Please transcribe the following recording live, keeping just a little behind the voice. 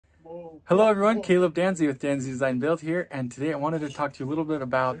Hello everyone, Caleb Dansie with Dansie Design Build here, and today I wanted to talk to you a little bit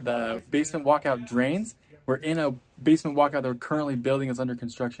about the basement walkout drains. We're in a basement walkout that we're currently building, is under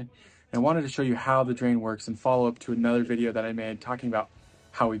construction, and I wanted to show you how the drain works and follow up to another video that I made talking about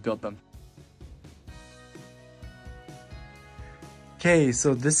how we built them. Okay,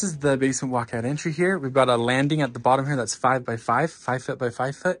 so this is the basement walkout entry here. We've got a landing at the bottom here that's 5 by 5, 5 foot by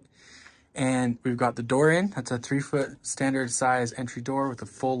 5 foot. And we've got the door in. That's a 3-foot standard size entry door with a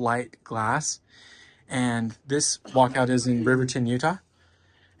full light glass. And this walkout is in Riverton, Utah.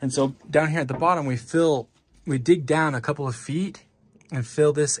 And so down here at the bottom, we dig down a couple of feet and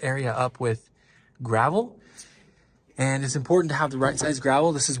fill this area up with gravel. And it's important to have the right size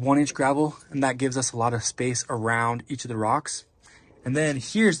gravel. This is 1-inch gravel, and that gives us a lot of space around each of the rocks. And then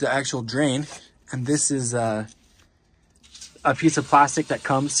here's the actual drain. And this is a piece of plastic that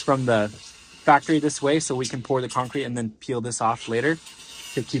comes from the factory this way, so we can pour the concrete and then peel this off later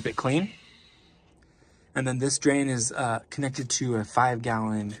to keep it clean. And then this drain is connected to a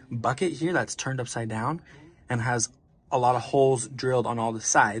 5-gallon bucket here that's turned upside down and has a lot of holes drilled on all the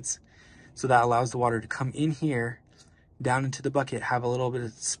sides. So that allows the water to come in here, down into the bucket, have a little bit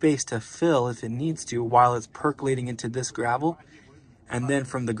of space to fill if it needs to while it's percolating into this gravel. And then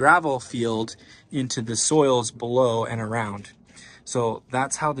from the gravel field into the soils below and around. So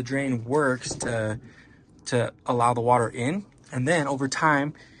that's how the drain works to allow the water in. And then over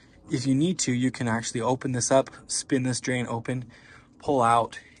time, if you need to, you can actually open this up, spin this drain open, pull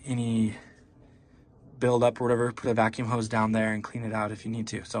out any buildup or whatever, put a vacuum hose down there and clean it out if you need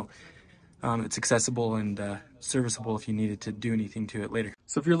to. So it's accessible and serviceable if you needed to do anything to it later.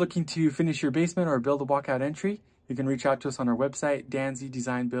 So if you're looking to finish your basement or build a walkout entry, you can reach out to us on our website,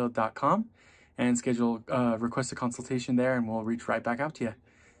 dansiedesignbuild.com, and schedule request a consultation there, and we'll reach right back out to you.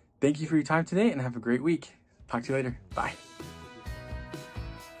 Thank you for your time today, and have a great week. Talk to you later. Bye.